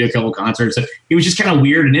invited me to a couple of concerts. So it was just kind of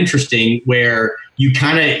weird and interesting, where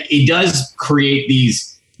it does create these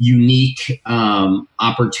unique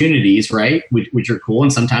opportunities, right? Which are cool.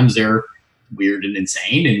 And sometimes they're weird and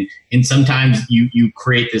insane. And sometimes you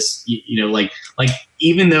create this, like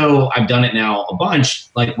even though I've done it now a bunch,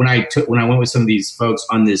 like when I went with some of these folks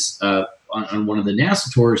on this, on one of the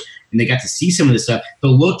NASA tours, and they got to see some of this stuff, the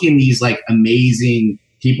look in these like amazing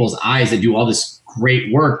people's eyes that do all this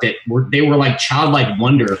great work, they were like childlike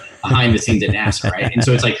wonder behind the scenes at NASA, right? And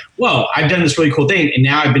so it's like, whoa, I've done this really cool thing, and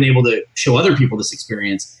now I've been able to show other people this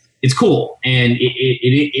experience. It's cool, and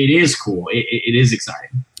it is cool. It is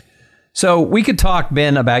exciting. So we could talk,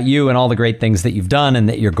 Ben, about you and all the great things that you've done and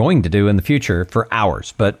that you're going to do in the future for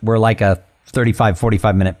hours, but we're like a 35,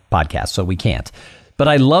 45-minute podcast, so we can't. But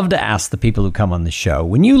I love to ask the people who come on the show,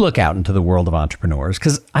 when you look out into the world of entrepreneurs,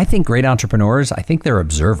 because I think great entrepreneurs, I think they're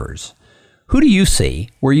observers. Who do you see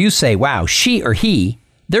where you say, wow, she or he,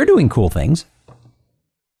 they're doing cool things?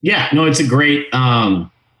 Yeah, no, it's a great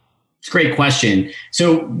question.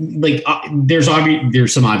 So like, there's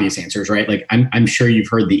some obvious answers, right? Like I'm sure you've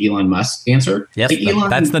heard the Elon Musk answer. Yes, like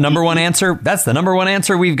that's the number one answer. That's the number one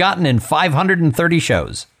answer we've gotten in 530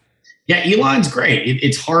 shows. Yeah, Elon's great.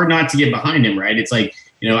 It's hard not to get behind him, right? It's like,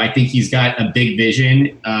 I think he's got a big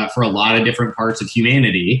vision for a lot of different parts of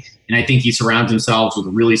humanity. And I think he surrounds himself with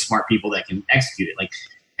really smart people that can execute it. Like,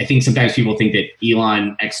 I think sometimes people think that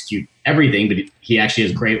Elon executes everything, but he actually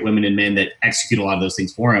has great women and men that execute a lot of those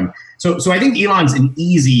things for him. So I think Elon's an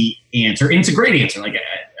easy answer, and it's a great answer. Like,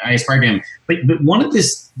 I aspire to him. But one of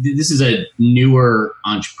this is a newer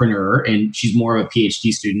entrepreneur, and she's more of a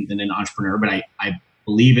PhD student than an entrepreneur, but I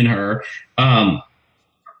believe in her.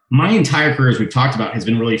 My entire career, as we've talked about, has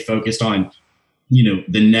been really focused on,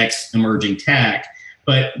 the next emerging tech.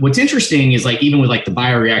 But what's interesting is, like, even with like the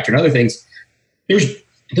bioreactor and other things, those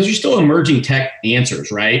are still emerging tech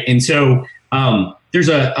answers, right? And so there's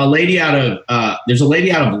a lady out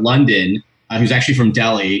of London who's actually from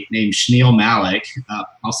Delhi, named Shneel Malik.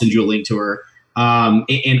 I'll send you a link to her.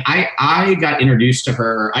 And I got introduced to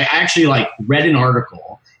her. I actually like read an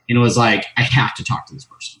article and was like, I have to talk to this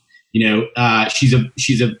person. She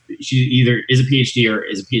either is a PhD or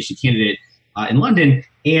is a PhD candidate in London,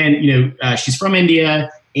 and she's from India.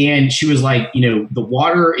 And she was like, the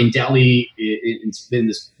water in Delhi in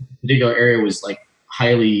this particular area was like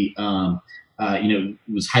highly,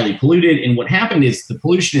 was highly polluted. And what happened is the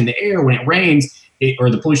pollution in the air, when it rains, or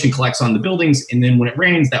the pollution collects on the buildings, and then when it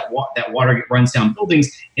rains, that water runs down buildings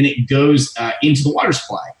and it goes into the water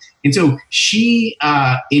supply. And so she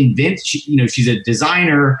she's a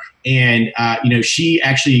designer, and she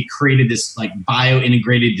actually created this like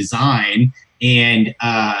bio-integrated design. And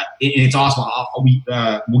it's awesome.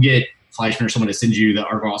 We'll get Fleischman or someone to send you the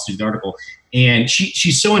article. I'll send you the article. And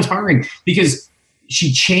she's so inspiring because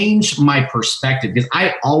she changed my perspective, because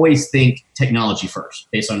I always think technology first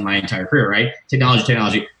based on my entire career, right?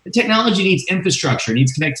 Technology. the technology needs infrastructure,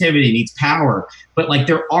 needs connectivity, needs power. But like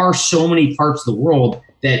there are so many parts of the world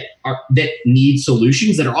that need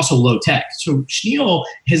solutions that are also low tech. So Chenille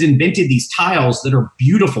has invented these tiles that are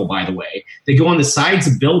beautiful, by the way. They go on the sides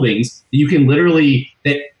of buildings that you can literally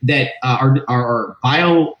are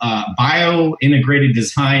bio integrated,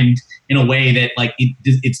 designed in a way that like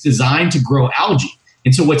it's designed to grow algae.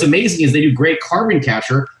 And so what's amazing is they do great carbon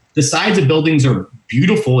capture. The sides of buildings are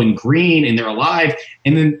beautiful and green and they're alive,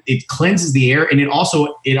 and then it cleanses the air, and it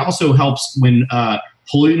also helps when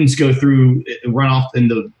pollutants go through runoff,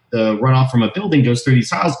 and the runoff from a building goes through these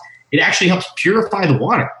tiles. It actually helps purify the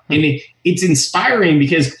water, and it's inspiring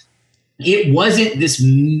because it wasn't this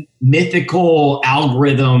mythical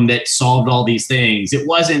algorithm that solved all these things. It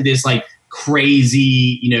wasn't this like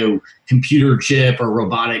crazy, computer chip or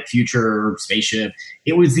robotic future spaceship.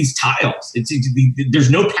 It was these tiles. There's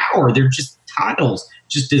no power. They're just tiles,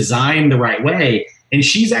 just designed the right way. And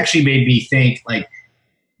she's actually made me think like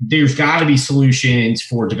there's got to be solutions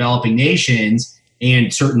for developing nations and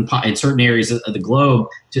in certain areas of the globe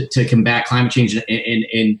to combat climate change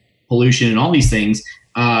and pollution and all these things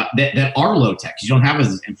that are low tech. You don't have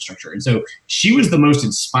this infrastructure. And so she was the most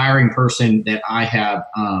inspiring person that I have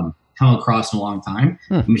come across in a long time.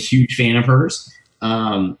 I'm a huge fan of hers.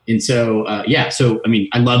 So I mean,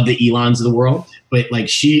 I love the Elons of the world, but like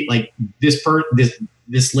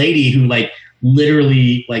this lady who like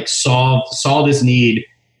literally like saw this need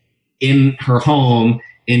in her home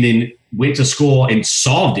and then went to school and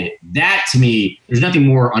solved it. That to me, there's nothing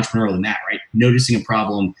more entrepreneurial than that, right? Noticing a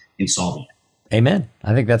problem and solving it. Amen.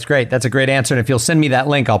 I think that's great. That's a great answer. And if you'll send me that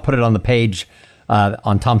link, I'll put it on the page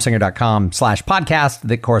on tomsinger.com/podcast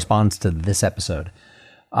that corresponds to this episode.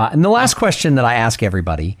 And the last question that I ask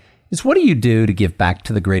everybody is, what do you do to give back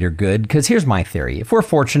to the greater good? Because here's my theory. If we're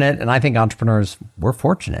fortunate, and I think entrepreneurs, we're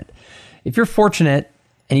fortunate. If you're fortunate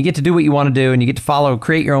and you get to do what you want to do and you get to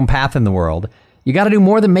create your own path in the world, you got to do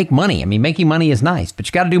more than make money. I mean, making money is nice, but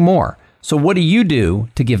you got to do more. So what do you do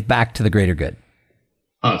to give back to the greater good?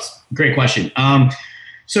 Oh, it's a great question.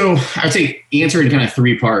 So I would say answer in kind of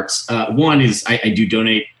three parts. One is I do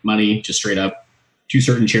donate money just straight up to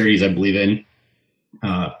certain charities I believe in,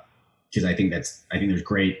 because I think there's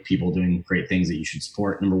great people doing great things that you should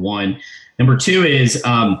support. Number one. Number two is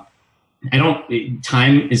time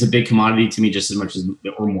is a big commodity to me just as much as,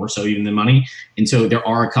 or more so even than money. And so there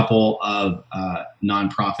are a couple of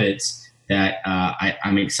nonprofits that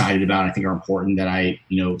I'm excited about. I think are important that I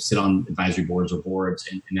sit on advisory boards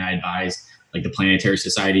and I advise, like the Planetary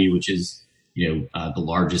Society, which is the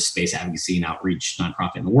largest space advocacy and outreach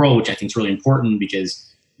nonprofit in the world, which I think is really important because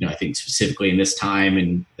I think specifically in this time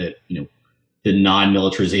and the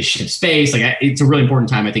non-militarization of space, it's a really important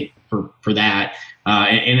time I think for that.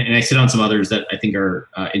 And I sit on some others that I think are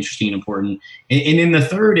interesting and important. And then the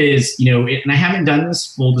third is, and I haven't done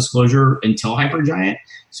this full disclosure until Hypergiant.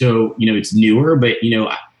 So, it's newer, but,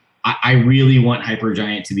 I really want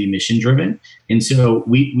Hypergiant to be mission driven. And so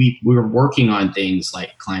we're working on things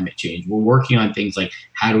like climate change. We're working on things like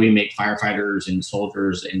how do we make firefighters and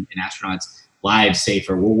soldiers and astronauts lives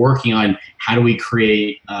safer. We're working on how do we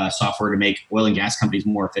create software to make oil and gas companies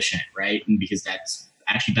more efficient, right? And because that's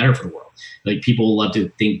actually better for the world. Like people love to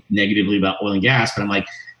think negatively about oil and gas, but I'm like,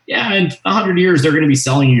 yeah, in 100 years, they're going to be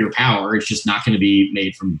selling you your power. It's just not going to be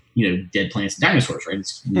made from, dead plants and dinosaurs, right?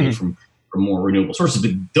 It's made from more renewable sources,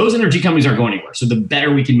 but those energy companies aren't going anywhere. So the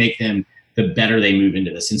better we can make them, the better they move into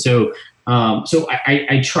this. And so,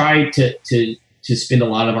 I try to spend a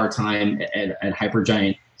lot of our time at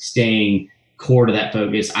Hypergiant staying core to that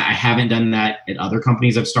focus. I haven't done that at other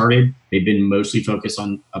companies I've started. They've been mostly focused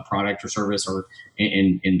on a product or service or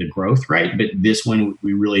in the growth, right? But this one,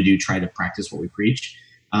 we really do try to practice what we preach.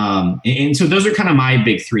 And so those are kind of my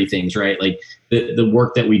big three things, right? Like the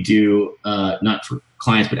work that we do, not for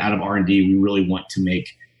clients, but out of R&D, we really want to make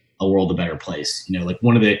a world a better place. I'll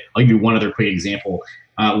give you one other quick example.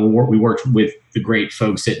 We worked with the great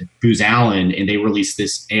folks at Booz Allen, and they released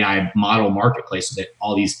this AI model marketplace so that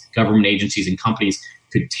all these government agencies and companies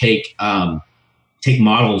could take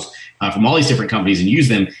models from all these different companies and use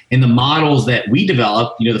them. And the models that we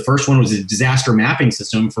developed, the first one was a disaster mapping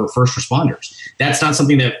system for first responders. That's not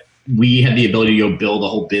something that we had the ability to go build a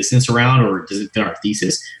whole business around, or does it fit our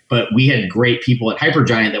thesis? But we had great people at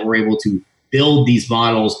Hypergiant that were able to build these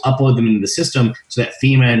models, upload them into the system so that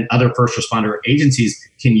FEMA and other first responder agencies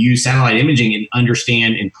can use satellite imaging and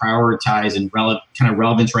understand and prioritize and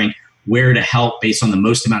relevance rank where to help based on the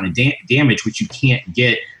most amount of damage, which you can't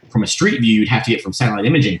get from a street view. You'd have to get from satellite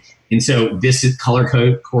imaging. And so this is color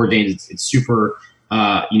coordinated. It's super,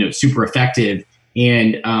 super effective.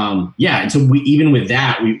 And and so even with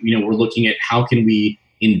that, we're looking at how can we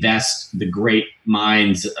invest the great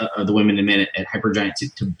minds of the women and men at Hypergiant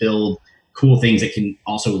to build cool things that can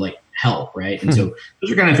also like help, right? And so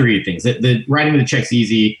those are kind of three things. The writing the check's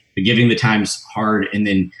easy, the giving the time's hard, and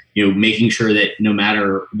then making sure that no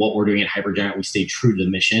matter what we're doing at Hypergiant, we stay true to the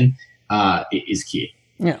mission is key.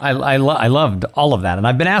 Yeah, I loved all of that. And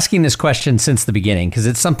I've been asking this question since the beginning because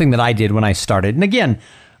it's something that I did when I started. And again,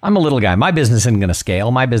 I'm a little guy. My business isn't going to scale.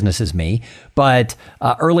 My business is me. But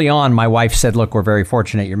early on, my wife said, look, we're very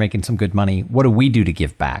fortunate. You're making some good money. What do we do to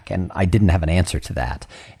give back? And I didn't have an answer to that.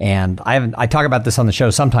 And I talk about this on the show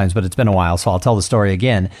sometimes, but it's been a while, so I'll tell the story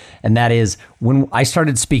again. And that is when I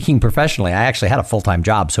started speaking professionally, I actually had a full-time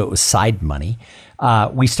job, so it was side money.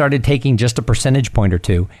 We started taking just a percentage point or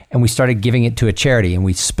two, and we started giving it to a charity. And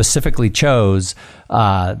we specifically chose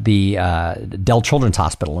the Dell Children's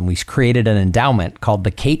Hospital, and we created an endowment called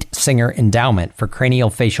the Kate Singer Endowment for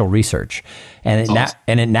Craniofacial Research. And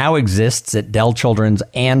it now exists at Dell Children's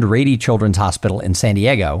and Rady Children's Hospital in San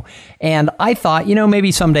Diego. And I thought,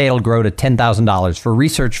 maybe someday it'll grow to $10,000 for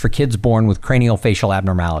research for kids born with craniofacial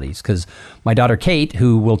abnormalities. Because my daughter Kate,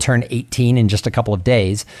 who will turn 18 in just a couple of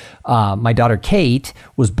days, my daughter Kate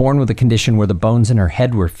was born with a condition where the bones in her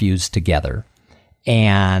head were fused together.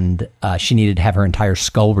 And she needed to have her entire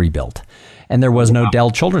skull rebuilt. And there was no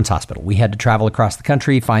Dell Children's Hospital. We had to travel across the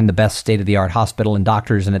country, find the best state-of-the-art hospital and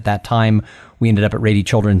doctors. And at that time, we ended up at Rady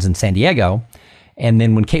Children's in San Diego. And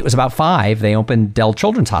then when Kate was about 5, they opened Dell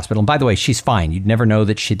Children's Hospital. And by the way, she's fine. You'd never know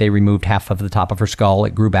that they removed half of the top of her skull.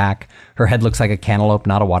 It grew back. Her head looks like a cantaloupe,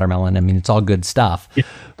 not a watermelon. I mean, it's all good stuff. Yeah.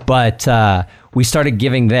 But we started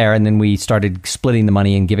giving there, and then we started splitting the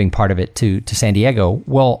money and giving part of it to San Diego.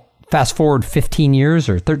 Well, fast forward 15 years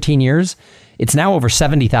or 13 years, it's now over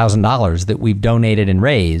 $70,000 that we've donated and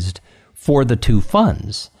raised for the two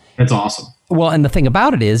funds. That's awesome. Well, and the thing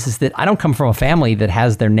about it is that I don't come from a family that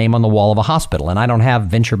has their name on the wall of a hospital, and I don't have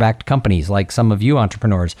venture-backed companies like some of you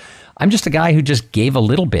entrepreneurs. I'm just a guy who just gave a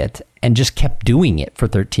little bit and just kept doing it for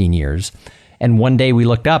 13 years. And one day we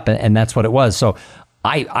looked up, and that's what it was. So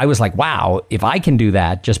I was like, wow, if I can do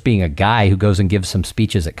that, just being a guy who goes and gives some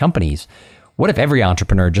speeches at companies, what if every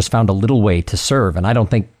entrepreneur just found a little way to serve? And I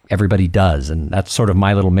don't think everybody does. And that's sort of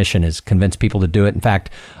my little mission, is convince people to do it. In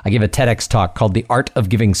fact, I give a TEDx talk called The Art of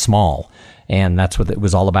Giving Small. And that's what it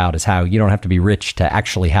was all about, is how you don't have to be rich to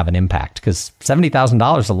actually have an impact. Because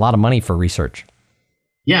 $70,000 is a lot of money for research.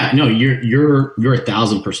 Yeah, no, you're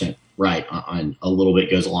 1,000% right on a little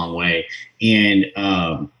bit goes a long way. And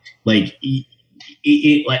like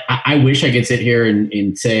I wish I could sit here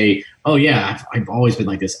and say, oh yeah, I've always been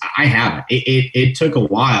like this. I haven't. It took a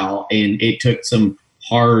while, and it took some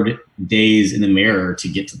hard days in the mirror to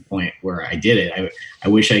get to the point where I did it. I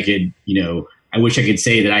wish I could, I wish I could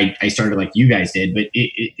say that I started like you guys did, but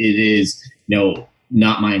it is,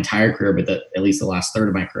 not my entire career, but at least the last third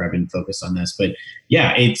of my career, I've been focused on this. But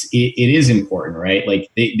yeah, it is important, right? Like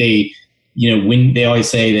they when they always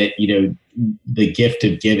say that, the gift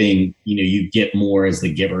of giving, you get more as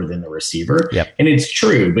the giver than the receiver. Yep. And it's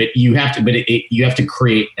true, but you have to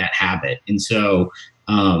create that habit. And so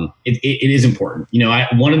it is important.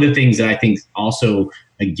 One of the things that I think is also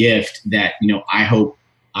a gift that, I hope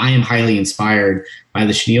I am highly inspired by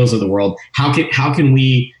the Chenils of the world. How can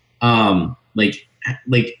we, how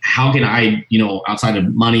can I, outside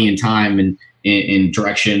of money and time and in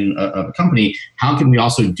direction of a company, how can we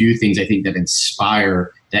also do things, I think, that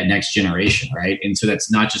inspire that next generation, right? And so that's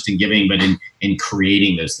not just in giving, but in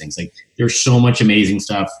creating those things. Like, there's so much amazing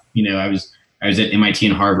stuff. I was at MIT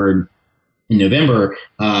and Harvard in November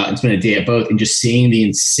and spent a day at both, and just seeing the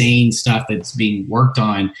insane stuff that's being worked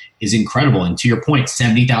on is incredible. And to your point,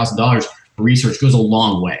 $70,000 for research goes a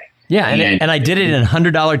long way. Yeah, and I did it in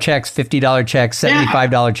 $100 checks, $50 checks,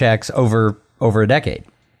 $75 checks over a decade.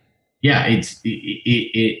 Yeah,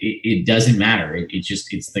 it doesn't matter.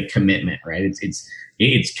 It's the commitment, right?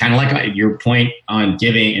 It's kind of like your point on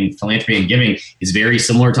giving and philanthropy, and giving is very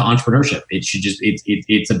similar to entrepreneurship.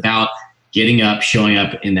 It's about getting up, showing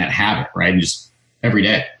up in that habit, right? And just every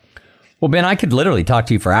day. Well, Ben, I could literally talk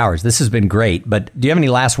to you for hours. This has been great, but do you have any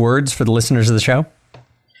last words for the listeners of the show?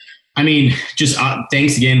 I mean, just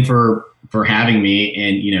thanks again for having me.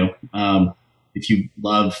 And, if you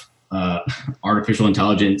love artificial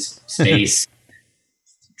intelligence, space,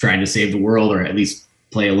 trying to save the world, or at least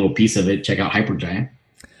play a little piece of it, check out Hypergiant.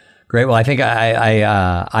 Great. Well, I think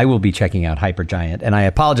I will be checking out Hypergiant. And I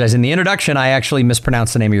apologize. In the introduction, I actually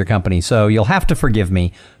mispronounced the name of your company. So you'll have to forgive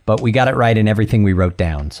me. But we got it right in everything we wrote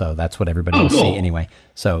down. So that's what everybody will see anyway.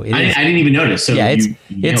 So I didn't even notice. So yeah,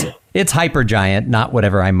 it's Hypergiant, not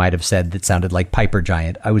whatever I might have said that sounded like Piper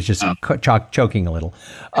Giant. I was just choking a little.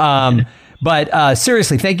 But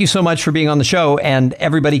seriously, thank you so much for being on the show. And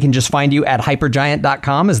everybody can just find you at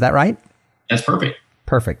hypergiant.com. Is that right? That's perfect.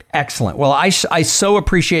 Perfect. Excellent. Well, I so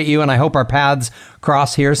appreciate you, and I hope our paths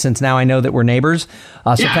cross here since now I know that we're neighbors.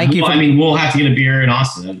 So thank you. We'll have to get a beer in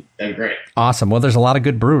Austin. That'd be great. Awesome. Well, there's a lot of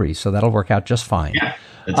good breweries, so that'll work out just fine. Yeah,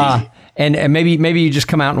 that's easy. And maybe you just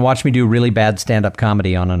come out and watch me do really bad stand-up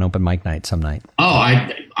comedy on an open mic night some night. Oh,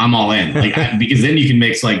 I'm all in. Because then you can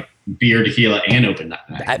mix beer, tequila, and open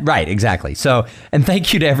night. Right, exactly. So, and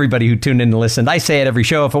thank you to everybody who tuned in and listened. I say it every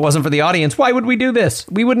show. If it wasn't for the audience, why would we do this?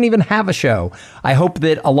 We wouldn't even have a show. I hope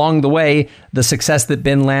that along the way, the success that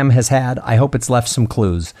Ben Lamb has had, I hope it's left some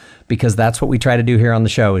clues, because that's what we try to do here on the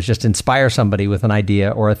show, is just inspire somebody with an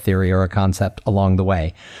idea or a theory or a concept along the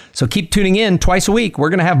way. So keep tuning in twice a week. We're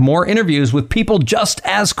going to have more interviews with people just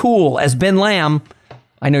as cool as Ben Lamb.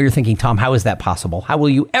 I know you're thinking, Tom, how is that possible? How will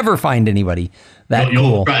you ever find anybody that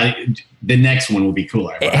cool? The next one will be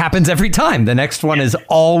cooler. It happens every time. The next one is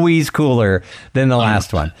always cooler than the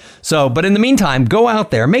last one. So, but in the meantime, go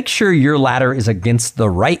out there, make sure your ladder is against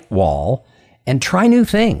the right wall, and try new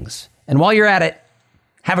things. And while you're at it,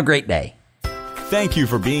 have a great day. Thank you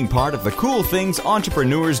for being part of the Cool Things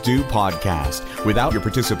Entrepreneurs Do podcast. Without your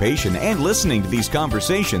participation and listening to these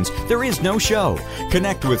conversations, there is no show.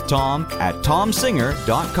 Connect with Tom at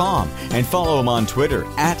tomsinger.com and follow him on Twitter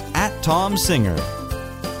at @TomSinger.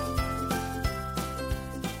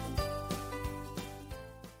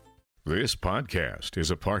 This podcast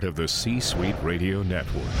is a part of the C-Suite Radio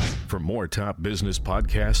Network. For more top business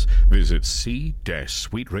podcasts, visit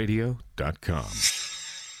c-suiteradio.com.